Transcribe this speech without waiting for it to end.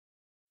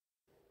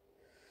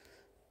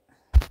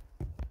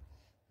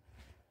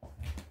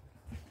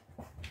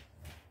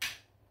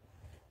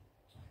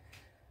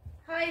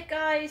Hi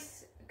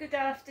guys, good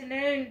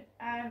afternoon.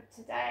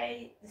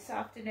 This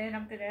afternoon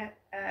I'm going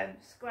to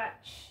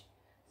scratch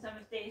some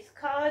of these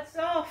cards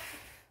off.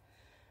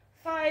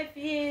 5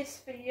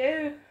 years for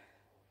you.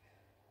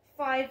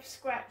 5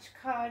 scratch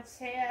cards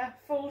here.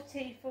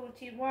 40,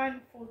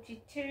 41,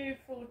 42,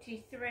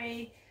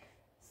 43,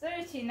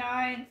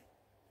 39.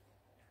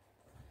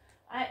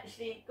 I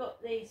actually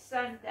got these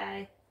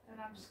Sunday and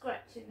I'm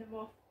scratching them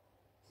off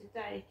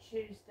today,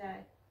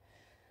 Tuesday.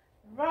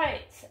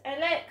 Right,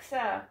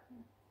 Alexa,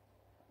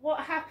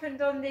 what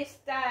happened on this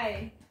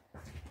day?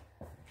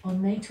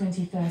 On May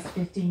 21st,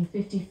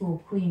 1554,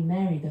 Queen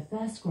Mary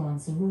I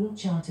grants a royal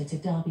charter to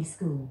Derby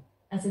School,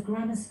 as a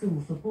grammar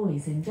school for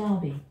boys in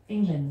Derby,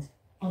 England.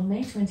 On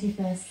May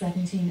 21st,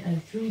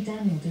 1703,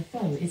 Daniel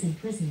Defoe is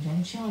imprisoned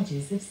on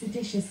charges of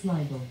seditious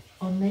libel.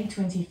 On May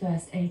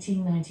 21st,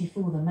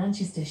 1894, the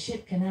Manchester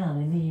Ship Canal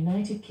in the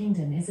United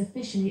Kingdom is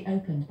officially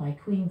opened by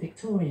Queen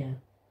Victoria,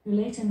 who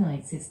later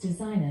knights its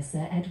designer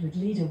Sir Edward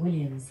Leader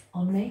Williams.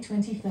 On May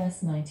 21,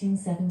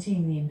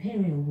 1917, the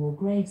Imperial War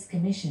Graves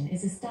Commission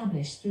is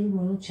established through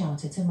Royal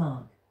Charter to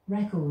mark,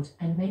 record,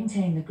 and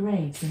maintain the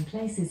graves and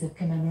places of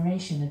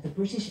commemoration of the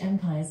British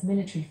Empire's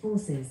military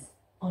forces.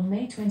 On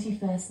May 21,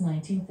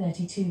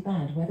 1932,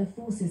 Bad Weather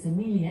forces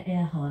Amelia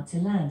Earhart to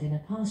land in a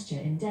pasture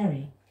in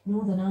Derry,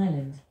 Northern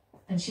Ireland,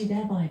 and she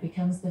thereby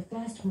becomes the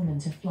first woman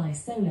to fly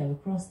solo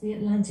across the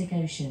Atlantic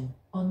Ocean.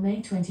 On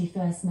May 21,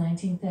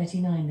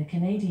 1939, the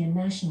Canadian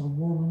National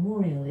War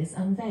Memorial is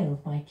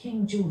unveiled by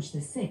King George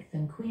VI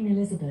and Queen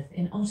Elizabeth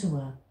in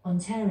Ottawa,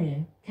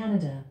 Ontario,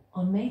 Canada.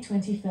 On May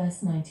 21,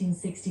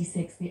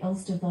 1966, the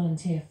Ulster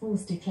Volunteer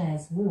Force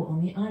declares war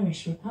on the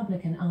Irish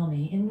Republican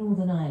Army in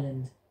Northern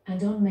Ireland.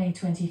 And on May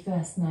 21,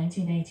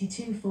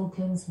 1982,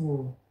 Falklands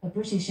War, a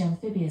British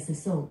amphibious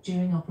assault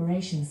during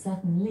Operation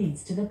Sutton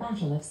leads to the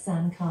Battle of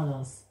San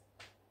Carlos.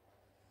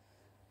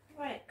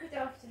 Right, good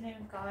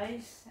afternoon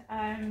guys.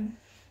 I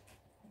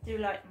do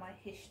like my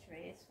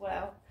history as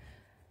well.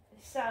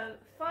 So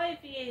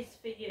 5 years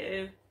for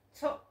you,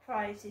 top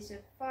prizes of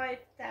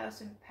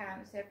 £5,000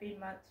 every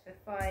month for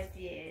 5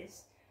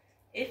 years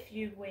if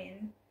you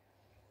win,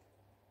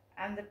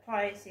 and the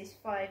prize is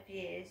 5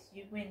 years,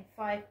 you win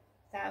 £5,000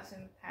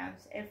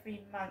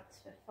 every month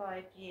for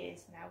 5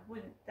 years. Now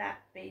wouldn't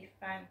that be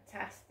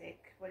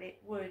fantastic? Well, it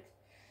would,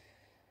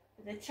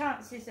 but the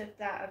chances of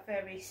that are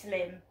very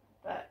slim.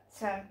 But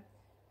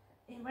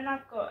when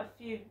I've got a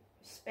few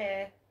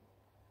spare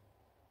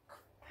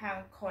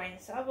pound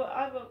coins, I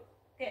will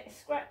get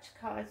scratch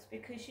cards,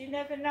 because you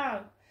never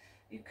know,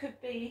 you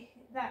could be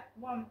that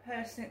one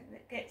person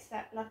that gets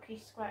that lucky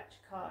scratch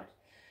card.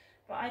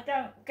 But I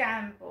don't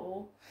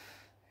gamble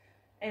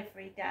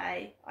every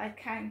day. I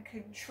can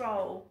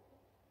control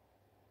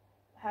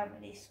how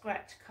many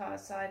scratch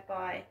cards I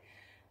buy,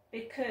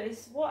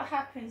 because what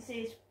happens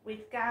is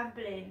with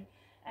gambling,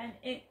 and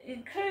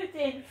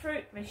including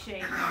fruit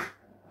machines,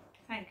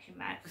 thank you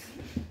Max,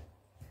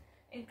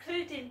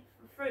 including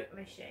fruit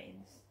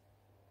machines.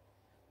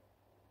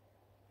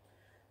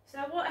 So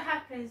what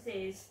happens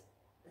is,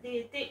 the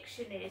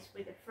addiction is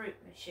with a fruit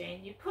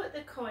machine, you put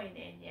the coin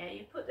in, yeah,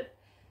 you put the,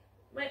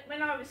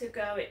 when I was a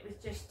girl it was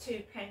just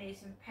 2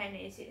 pennies and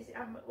pennies.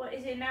 What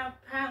is it now,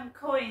 pound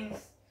coins.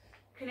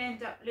 You can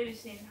end up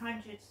losing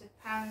hundreds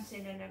of pounds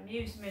in an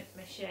amusement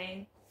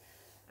machine.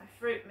 A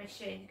fruit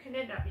machine, you can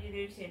end up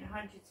losing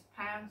hundreds of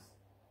pounds.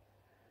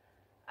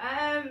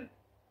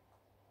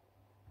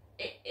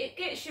 It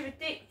gets you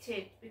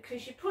addicted,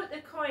 because you put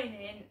the coin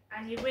in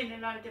and you win a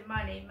load of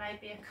money,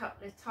 maybe a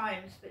couple of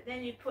times, but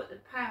then you put the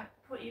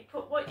you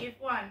put what you've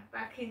won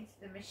back into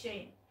the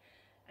machine,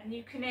 and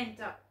you can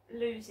end up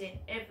losing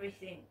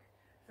everything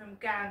from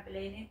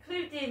gambling,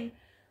 including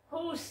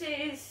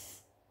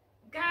horses.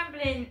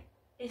 Gambling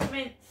is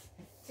meant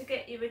to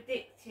get you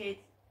addicted.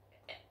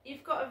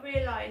 You've got to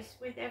realise,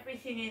 with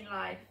everything in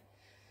life,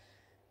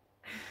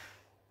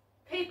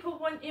 people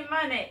want your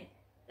money.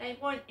 They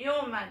want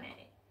your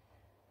money.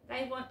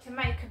 They want to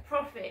make a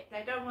profit.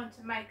 They don't want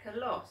to make a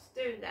loss,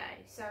 do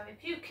they? So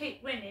if you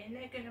keep winning,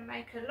 they're going to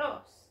make a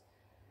loss.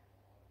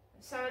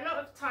 So a lot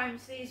of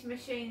times these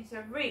machines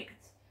are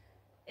rigged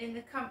in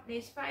the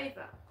company's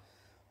favour.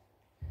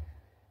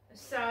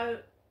 So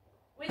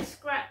with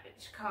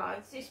scratch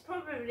cards, it's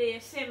probably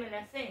a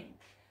similar thing.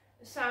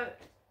 So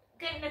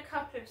getting a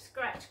couple of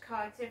scratch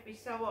cards every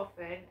so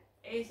often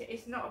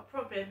is not a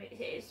problem.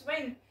 It's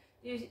when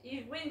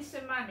you win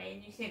some money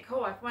and you think,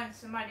 oh, I've won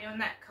some money on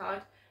that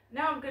card,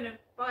 now I'm going to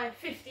buy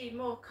 50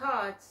 more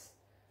cards,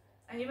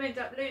 and you end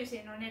up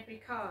losing on every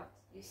card,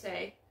 you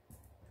see.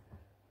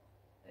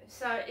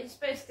 So it's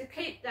best to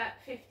keep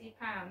that £50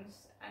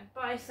 and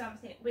buy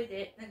something with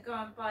it than go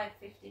and buy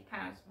 £50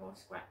 more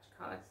scratch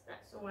cards.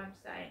 That's all I'm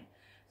saying.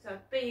 So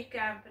be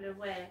gamble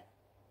aware.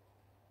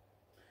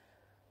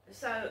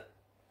 So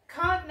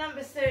card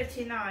number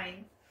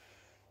 39,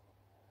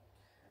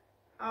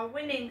 our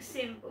winning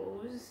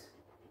symbols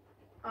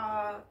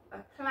are a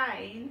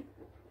plane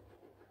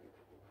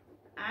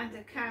and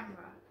a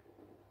camera.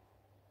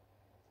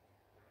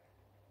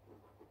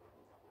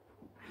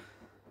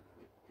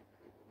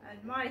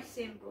 And my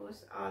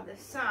symbols are the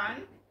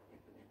sun,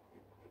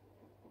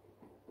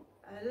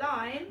 a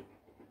lime,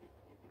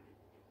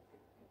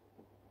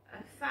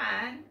 a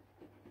fan,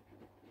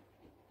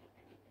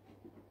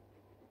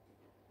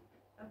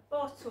 a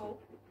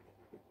bottle,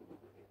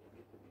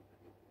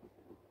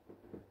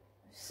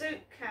 a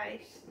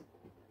suitcase,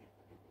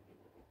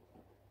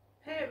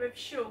 a pair of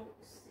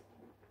shorts,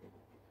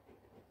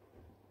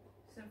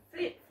 some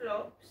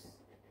flip-flops,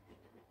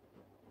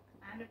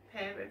 and a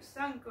pair of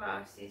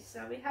sunglasses.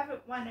 So we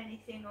haven't won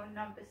anything on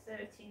number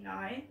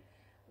 39.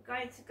 We're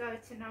going to go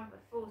to number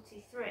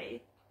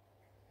 43.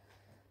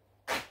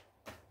 And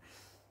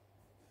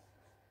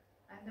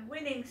the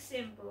winning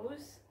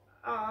symbols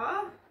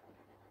are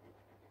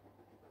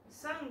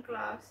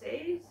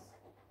sunglasses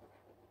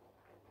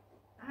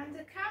and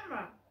a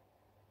camera.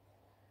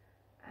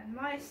 And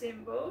my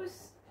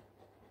symbols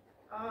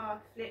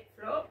are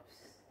flip-flops,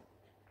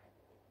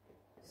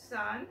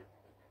 sun,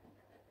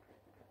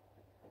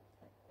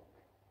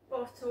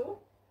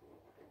 bottle,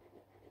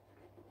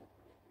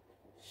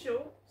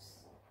 shorts,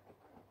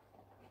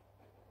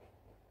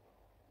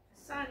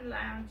 sun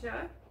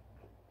lounger,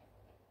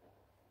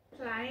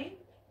 plane,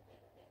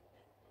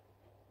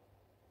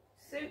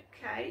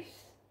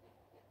 suitcase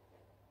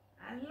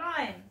and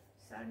lime.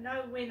 So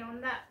no win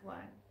on that one.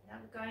 Now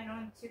we're going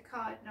on to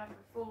card number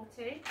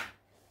 40.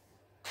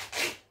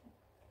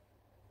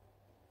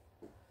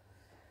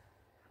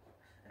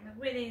 And the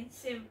winning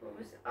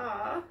symbols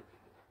are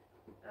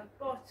a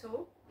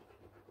bottle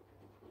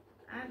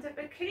and a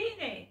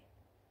bikini.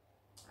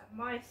 And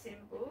my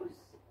symbols: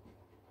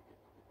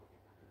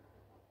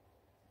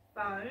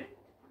 phone,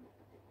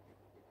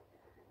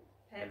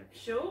 pair of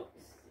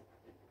shorts,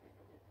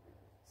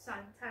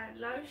 suntan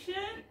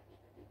lotion,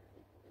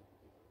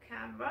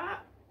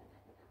 camera,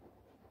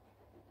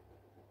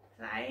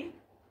 plane,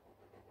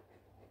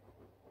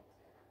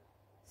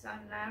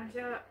 sun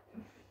lounger,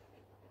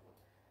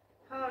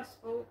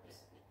 passport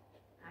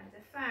and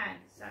a fan.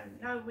 So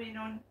no win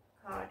on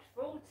card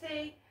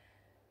 40.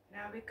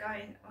 Now we're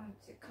going on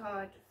to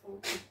card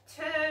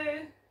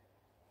 42.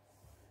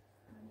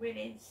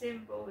 Winning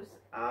symbols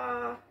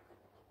are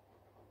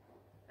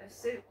a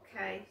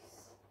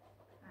suitcase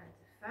and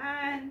a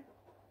fan,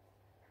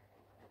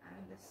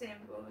 and the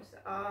symbols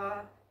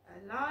are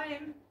a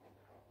lime,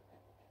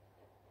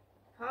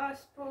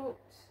 passport,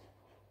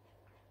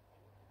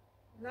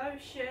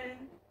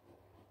 lotion,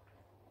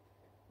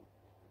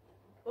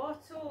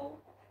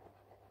 bottle,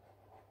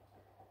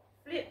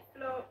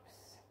 flip-flops,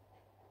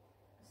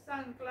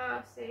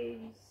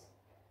 sunglasses,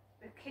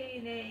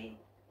 bikini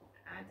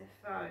and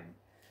a phone.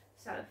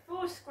 So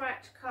 4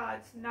 scratch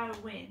cards, no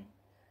win.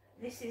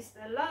 This is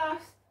the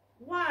last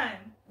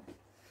one.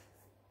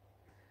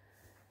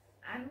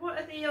 And what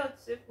are the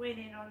odds of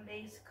winning on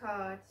these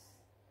cards?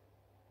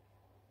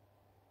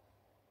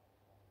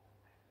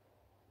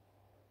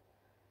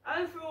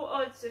 Overall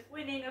odds of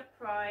winning a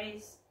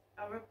prize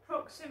are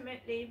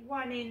approximately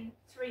 1 in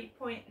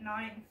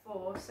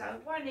 3.94,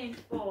 so 1 in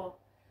 4.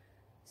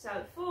 So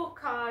 4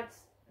 cards,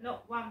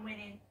 not one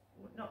winning,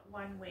 not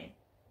one win.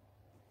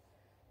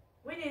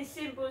 Winning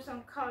symbols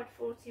on card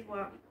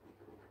 41.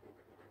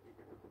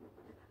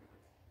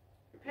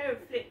 A pair of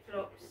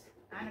flip-flops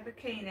and a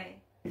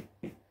bikini.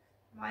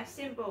 My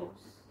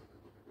symbols: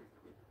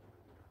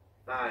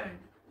 phone,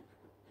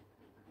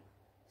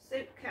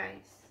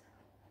 suitcase,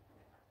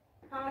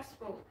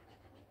 passport,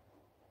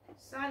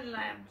 sun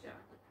lounger,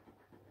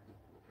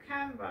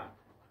 camera,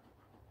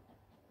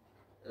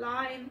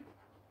 lime,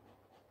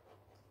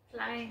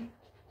 plane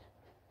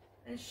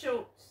and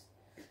shorts.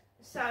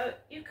 So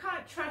you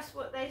can't trust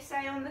what they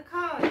say on the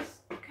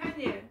cards, can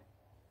you?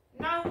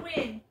 No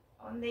win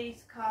on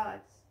these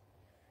cards.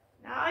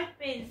 Now I've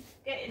been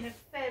getting a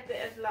fair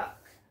bit of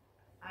luck,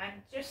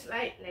 and just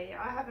lately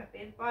I haven't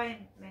been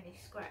buying many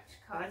scratch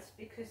cards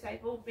because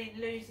they've all been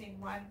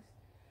losing ones.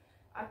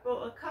 I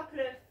bought a couple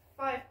of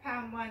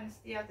 £5 ones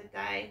the other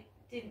day,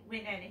 didn't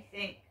win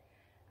anything,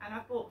 and I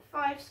bought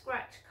 5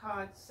 scratch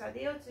cards, so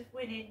the odds of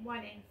winning 1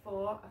 in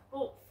 4. I've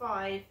bought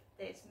 5,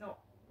 there's not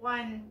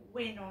one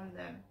win on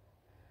them.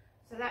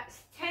 So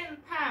that's £10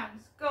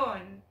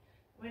 gone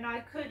when I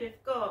could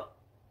have got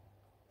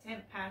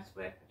 £10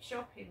 worth of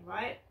shopping,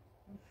 right?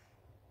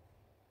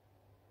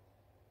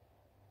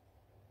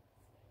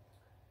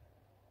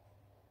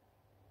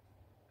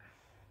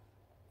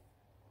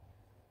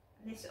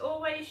 And this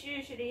always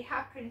usually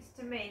happens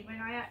to me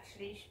when I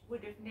actually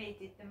would have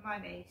needed the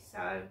money.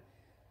 So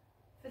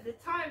for the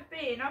time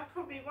being, I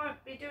probably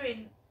won't be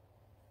doing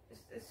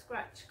the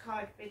scratch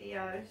card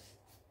videos.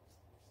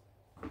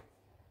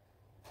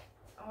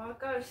 Or I'll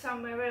go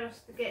somewhere else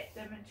to get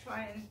them and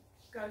try and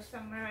go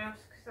somewhere else,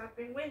 because I've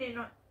been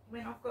winning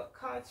when I've got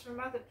cards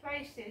from other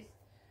places,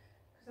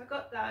 because I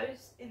got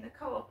those in the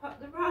co-op up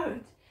the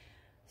road.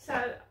 So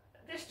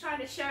I'm just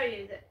trying to show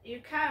you that you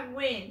can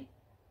win,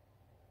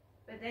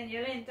 but then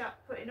you'll end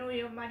up putting all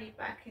your money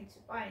back into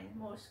buying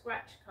more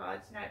scratch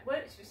cards. Now it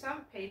works for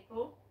some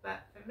people, but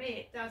for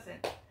me it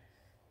doesn't.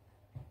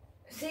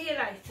 See you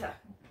later.